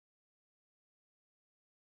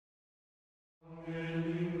In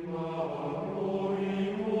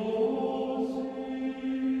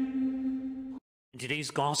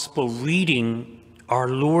today's gospel reading, our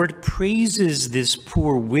Lord praises this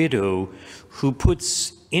poor widow who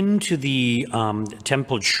puts into the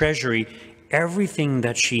temple treasury everything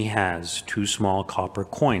that she has, 2 small copper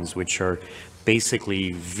coins, which are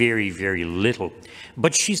basically very, very little.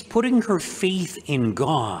 But she's putting her faith in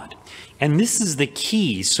God. And this is the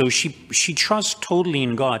key. So she trusts totally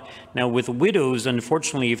in God. Now, with widows,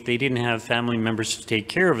 unfortunately, if they didn't have family members to take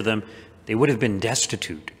care of them, they would have been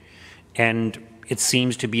destitute. And it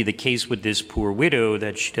seems to be the case with this poor widow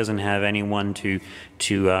that she doesn't have anyone to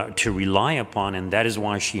rely upon, and that is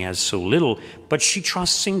why she has so little. But she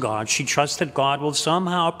trusts in God. She trusts that God will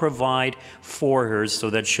somehow provide for her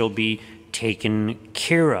so that she'll be taken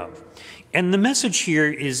care of. And the message here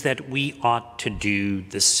is that we ought to do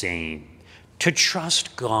the same, to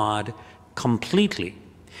trust God completely.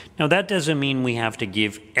 Now, that doesn't mean we have to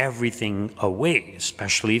give everything away,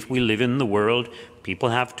 especially if we live in the world. People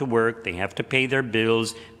have to work, they have to pay their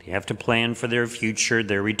bills, they have to plan for their future,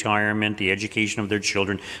 their retirement, the education of their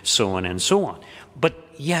children, so on and so on. But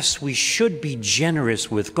yes, we should be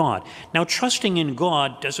generous with God. Now, trusting in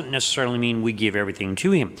God doesn't necessarily mean we give everything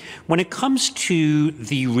to Him. When it comes to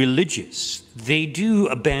the religious, they do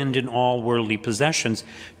abandon all worldly possessions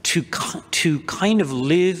to kind of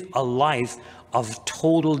live a life of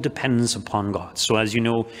total dependence upon God. So as you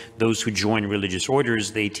know, those who join religious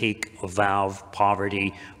orders, they take a vow of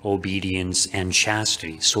poverty, obedience, and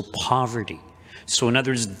chastity. So poverty. So in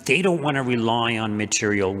other words, they don't want to rely on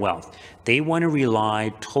material wealth. They want to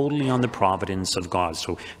rely totally on the providence of God.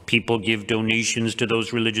 So people give donations to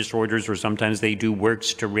those religious orders, or sometimes they do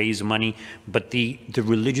works to raise money, but the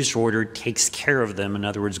religious order takes care of them. In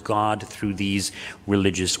other words, God through these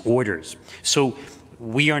religious orders. So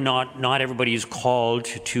we are not everybody is called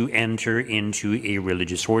to enter into a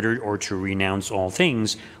religious order or to renounce all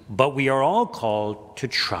things, but we are all called to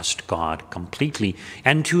trust God completely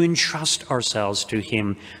and to entrust ourselves to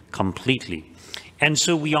Him completely. And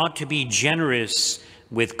so we ought to be generous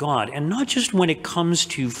with God, and not just when it comes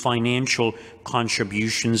to financial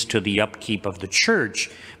contributions to the upkeep of the church,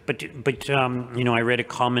 but you know, I read a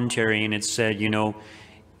commentary and it said, you know,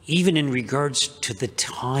 even in regards to the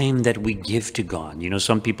time that we give to God. You know,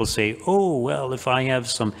 some people say, oh, well, if I have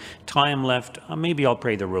some time left, maybe I'll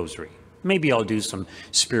pray the rosary. Maybe I'll do some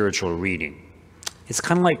spiritual reading. It's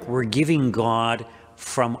kind of like we're giving God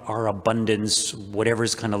from our abundance,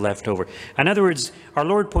 whatever's kind of left over. In other words, our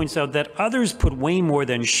Lord points out that others put way more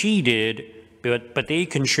than she did, but they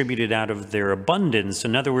contributed out of their abundance.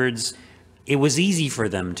 In other words, it was easy for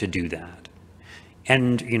them to do that.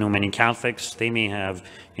 And, you know, many Catholics, they may have,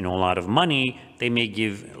 you know, a lot of money, they may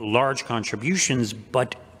give large contributions,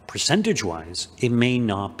 but percentage-wise, it may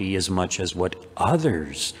not be as much as what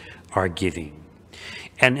others are giving.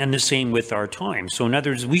 And the same with our time. So in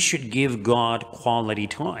other words, we should give God quality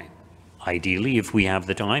time. Ideally, if we have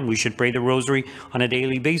the time, we should pray the rosary on a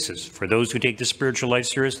daily basis. For those who take the spiritual life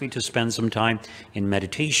seriously, to spend some time in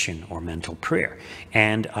meditation or mental prayer.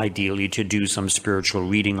 And ideally, to do some spiritual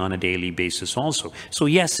reading on a daily basis also. So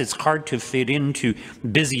yes, it's hard to fit into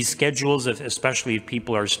busy schedules, especially if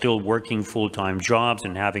people are still working full-time jobs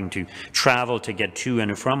and having to travel to get to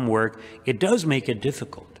and from work. It does make it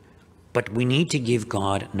difficult. But we need to give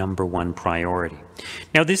God #1 priority.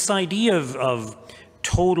 Now, this idea of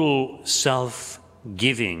total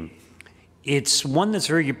self-giving, it's one that's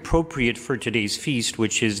very appropriate for today's feast,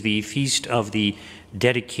 which is the feast of the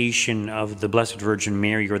dedication of the Blessed Virgin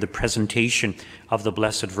Mary, or the presentation of the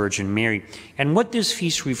Blessed Virgin Mary. And what this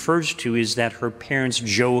feast refers to is that her parents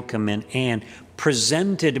Joachim and Anne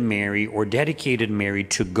presented Mary, or dedicated Mary,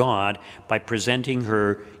 to God by presenting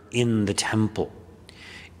her in the temple.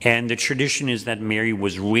 And the tradition is that Mary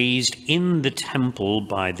was raised in the temple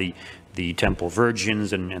by the temple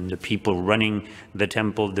virgins and the people running the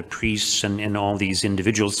temple, the priests and all these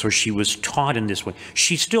individuals. So she was taught in this way.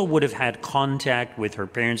 She still would have had contact with her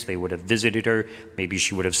parents. They would have visited her. Maybe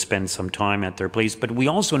she would have spent some time at their place. But we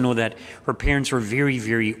also know that her parents were very,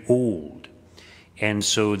 very old. And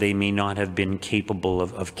so they may not have been capable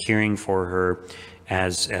of caring for her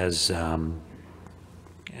as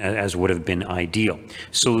would have been ideal.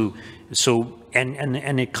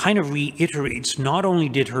 And it kind of reiterates, not only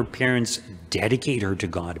did her parents dedicate her to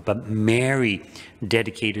God, but Mary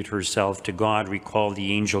dedicated herself to God. Recall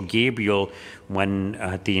the angel Gabriel, when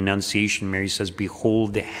at the Annunciation, Mary says,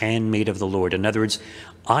 "Behold, the handmaid of the Lord." In other words,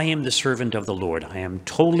 I am the servant of the Lord. I am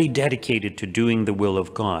totally dedicated to doing the will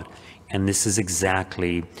of God. And this is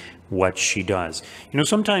exactly what she does. You know,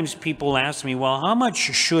 sometimes people ask me, well, how much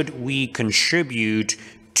should we contribute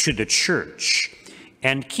to the church.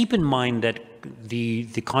 And keep in mind that the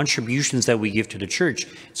contributions that we give to the church,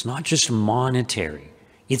 it's not just monetary.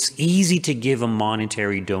 It's easy to give a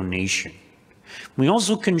monetary donation. We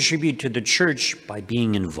also contribute to the church by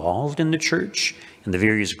being involved in the church and the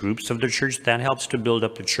various groups of the church. That helps to build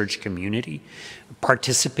up the church community.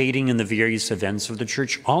 Participating in the various events of the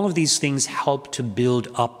church. All of these things help to build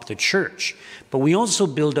up the church. But we also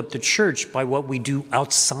build up the church by what we do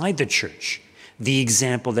outside the church. The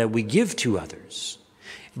example that we give to others.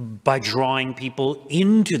 By drawing people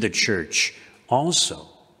into the church also.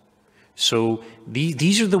 So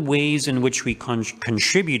these are the ways in which we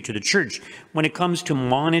contribute to the church. When it comes to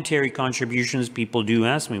monetary contributions, people do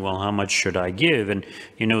ask me, well, how much should I give? And,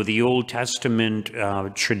 you know, the Old Testament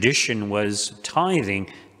tradition was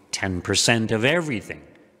tithing 10% of everything.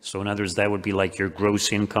 So in other words, that would be like your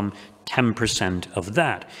gross income, 10% of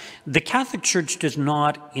that. The Catholic Church does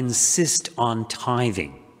not insist on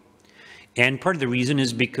tithing. And part of the reason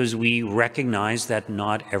is because we recognize that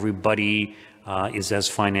not everybody is as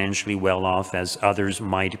financially well off as others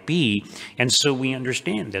might be. And so we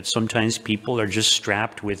understand that sometimes people are just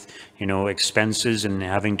strapped with, you know, expenses and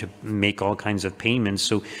having to make all kinds of payments.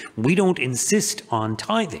 So we don't insist on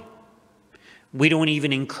tithing. We don't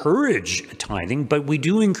even encourage tithing, but we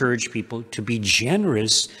do encourage people to be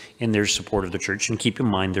generous in their support of the church. And keep in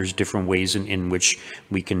mind, there's different ways in which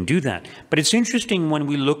we can do that. But it's interesting when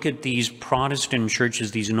we look at these Protestant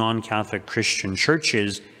churches, these non-Catholic Christian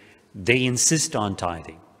churches, they insist on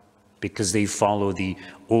tithing because they follow the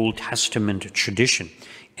Old Testament tradition.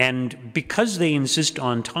 And because they insist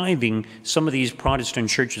on tithing, some of these Protestant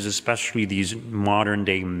churches, especially these modern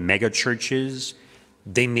day mega churches,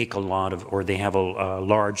 they make a lot of, or they have a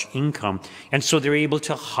large income. And so they're able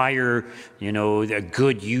to hire, you know, a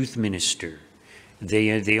good youth minister.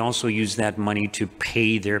 They also use that money to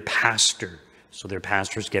pay their pastor. So their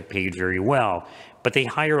pastors get paid very well. But they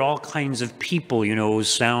hire all kinds of people, you know,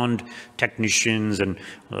 sound technicians and,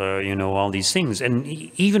 you know, all these things. And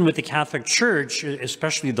even with the Catholic Church,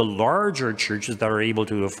 especially the larger churches that are able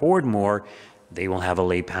to afford more, they will have a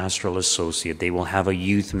lay pastoral associate. They will have a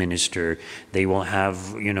youth minister. They will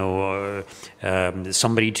have, you know,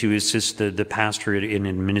 somebody to assist the pastor in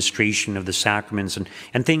administration of the sacraments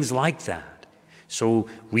and things like that. So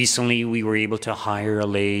recently we were able to hire a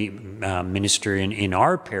lay minister in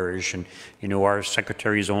our parish, and, you know, our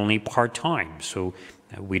secretary is only part-time. So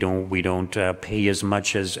we don't pay as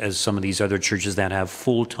much as some of these other churches that have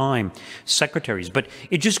full-time secretaries. But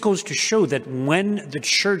it just goes to show that when the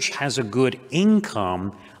church has a good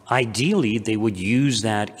income, ideally they would use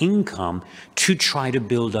that income to try to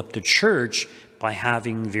build up the church by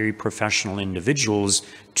having very professional individuals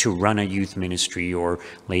to run a youth ministry or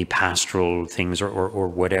lay pastoral things or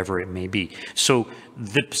whatever it may be. So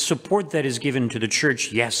the support that is given to the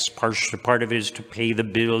church, yes, part of it is to pay the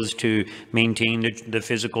bills, to maintain the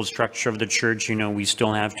physical structure of the church. You know, we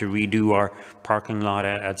still have to redo our parking lot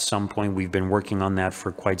at some point. We've been working on that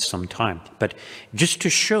for quite some time. But just to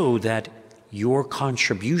show that your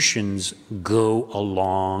contributions go a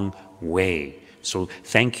long way. So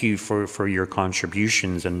thank you for your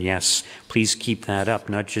contributions, and yes, please keep that up,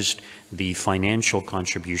 not just the financial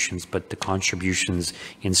contributions, but the contributions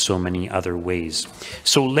in so many other ways.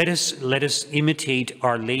 So let us imitate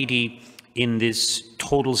Our Lady in this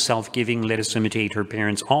total self-giving. Let us imitate her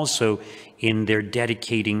parents also in their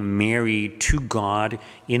dedicating Mary to God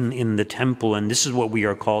in the temple. And this is what we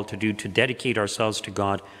are called to do, to dedicate ourselves to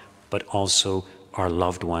God, but also our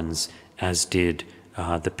loved ones, as did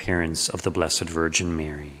the parents of the Blessed Virgin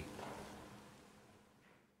Mary.